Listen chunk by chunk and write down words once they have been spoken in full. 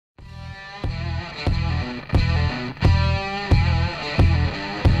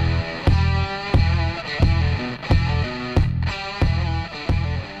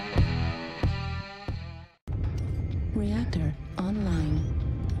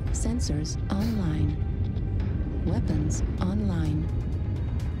Sensors online. Weapons online.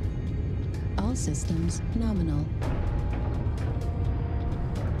 All systems nominal.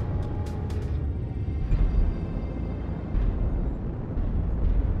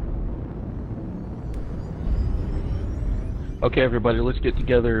 Okay, everybody, let's get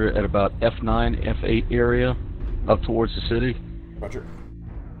together at about F9, F8 area, up towards the city. Roger.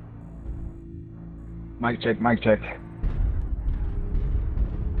 Mic check, mic check.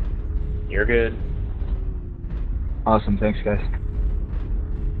 You're good. Awesome, thanks guys.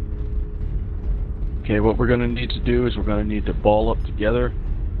 Okay, what we're going to need to do is we're going to need to ball up together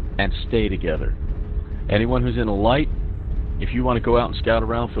and stay together. Anyone who's in a light, if you want to go out and scout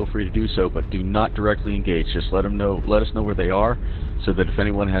around, feel free to do so, but do not directly engage. Just let us know where they are, so that if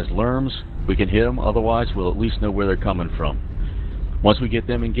anyone has lerms, we can hit them. Otherwise, we'll at least know where they're coming from. Once we get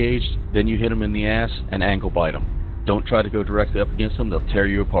them engaged, then you hit them in the ass and angle bite them. Don't try to go directly up against them, they'll tear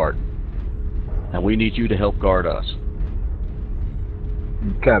you apart. And we need you to help guard us.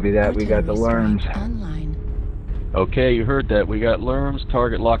 Copy that, we got the lerms. Online. Okay, you heard that. We got lerms,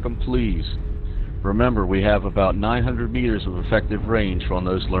 target lock them, please. Remember, we have about 900 meters of effective range on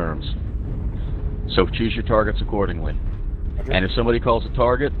those lerms. So choose your targets accordingly. Roger. And if somebody calls a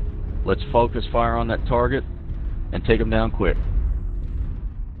target, let's focus fire on that target and take them down quick.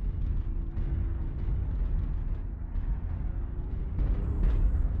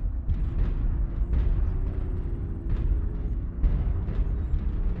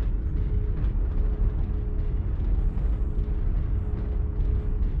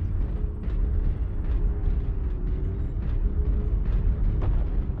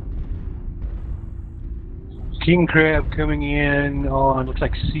 King Crab coming in on, looks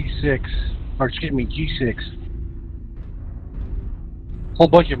like C6, or excuse me, G6. Whole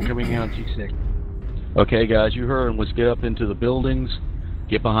bunch of them coming in on G6. Okay, guys, you heard them. Let's get up into the buildings,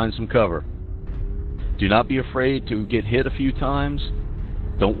 get behind some cover. Do not be afraid to get hit a few times.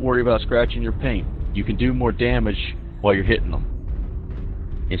 Don't worry about scratching your paint. You can do more damage while you're hitting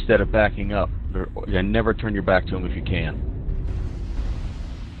them, instead of backing up. And never turn your back to them if you can.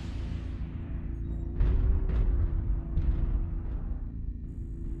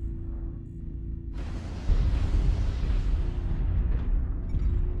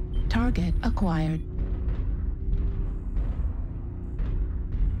 Target acquired.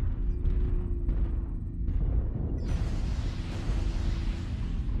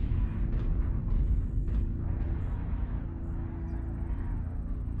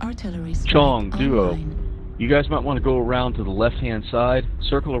 Artillery strike Chong, Duo, online. you guys might want to go around to the left-hand side,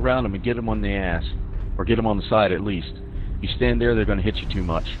 circle around them and get them on the ass. Or get them on the side at least. You stand there, they're going to hit you too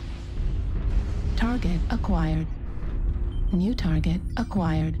much. Target acquired. New target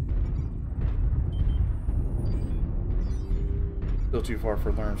acquired. Still too far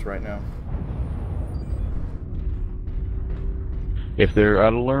for lerms right now. If they're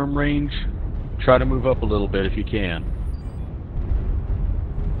out of lerm range, try to move up a little bit if you can.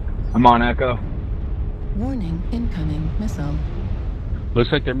 I'm on Echo. Warning, incoming missile.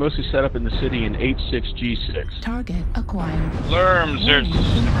 Looks like they're mostly set up in the city in H6G6. Target acquired. Lerms, there's...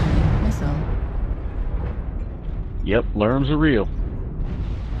 Warning, incoming missile. Yep, lerms are real.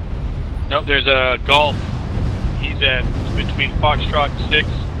 Nope, there's a Golf. He's at between Foxtrot and 6.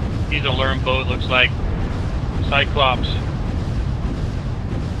 He's a lerm boat, looks like. Cyclops.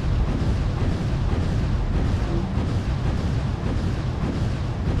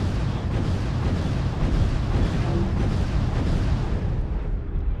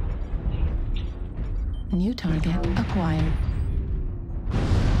 New target acquired.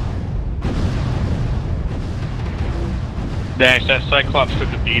 Dash, that Cyclops took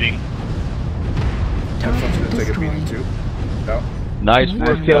a beating. Someone's Target gonna take a beating destroyed. too. No. Nice New work,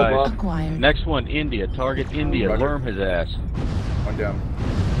 target guys. acquired. Next one, India. Target India. Roger. Lerm his ass. One down.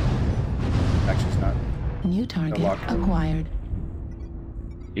 Actually, it's not. New target lock. acquired.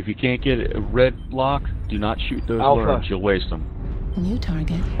 If you can't get a red lock, do not shoot those Alpha. lerms. You'll waste them. New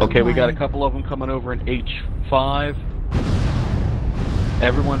target Okay, we got a acquired. couple of them coming over in H5.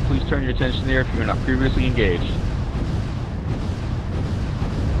 Everyone, please turn your attention there if you're not previously engaged.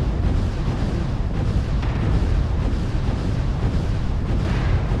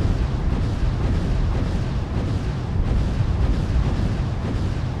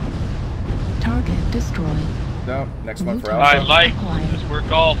 Target destroyed. No. Next one New for target Alpha. Alright, Light, acquired. this we're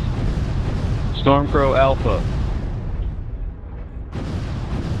Golf. Stormcrow Alpha.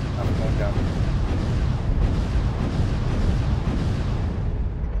 Alpha going down.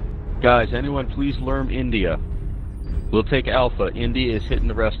 Guys, anyone please lerm India. We'll take Alpha. India is hitting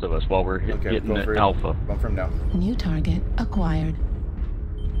the rest of us while we're Okay, getting going for the Alpha. Going for him now. New target acquired.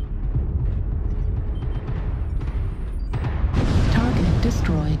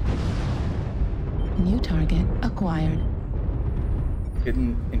 destroyed. New target acquired.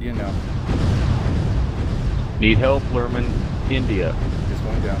 Hidden India now. Need help, Lerman, India. Is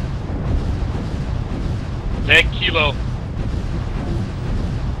going down. Tag Kilo.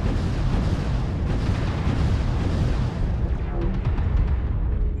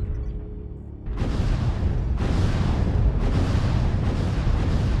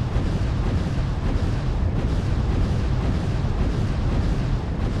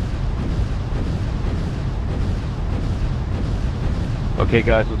 Okay,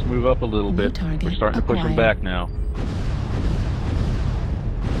 guys, let's move up a little New bit. target We're starting to push them acquired. back now.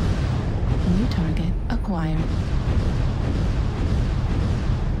 New target acquired.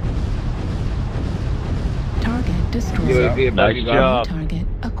 Target destroyed. UAV above Nice you, New job. target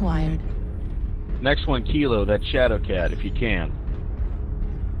acquired. Next one, Kilo, that Shadow Cat, if you can.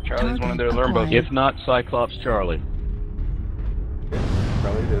 Charlie's one of their Target alarm boats. acquired. If not, Cyclops Charlie. Yeah,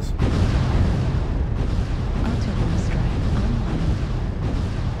 probably it is. Artillery strike online.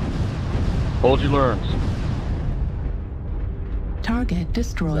 Hold your lerms. Target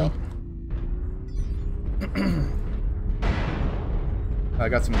destroyed. I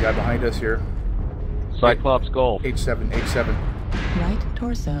got some guy behind us here. Cyclops Golf. H7, H7. Right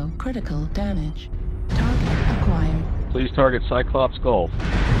torso critical damage. Target acquired. Please target Cyclops Golf.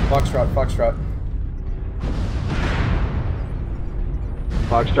 Foxtrot, Foxtrot.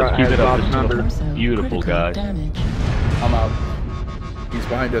 Foxtrot Let's keep has it up. Bob's This is number. Torso Beautiful, critical guys. damage. I'm out. He's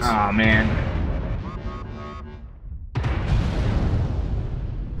behind us. Oh man.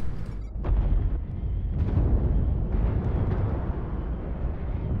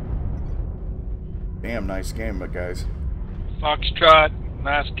 Damn nice game, but guys. Foxtrot,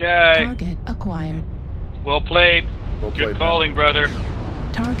 nice guy. Target acquired. Well played. Well Good played, calling, brother.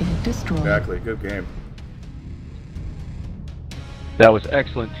 Target destroyed. Exactly, good game. That was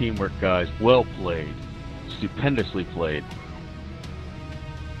excellent teamwork, guys. Well played. Stupendously played.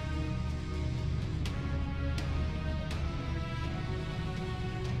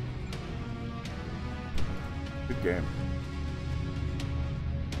 Good game.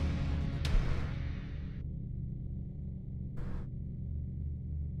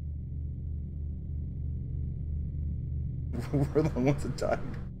 We're the ones that died.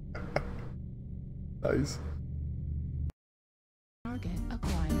 Nice. Target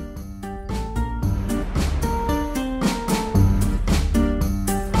acquired.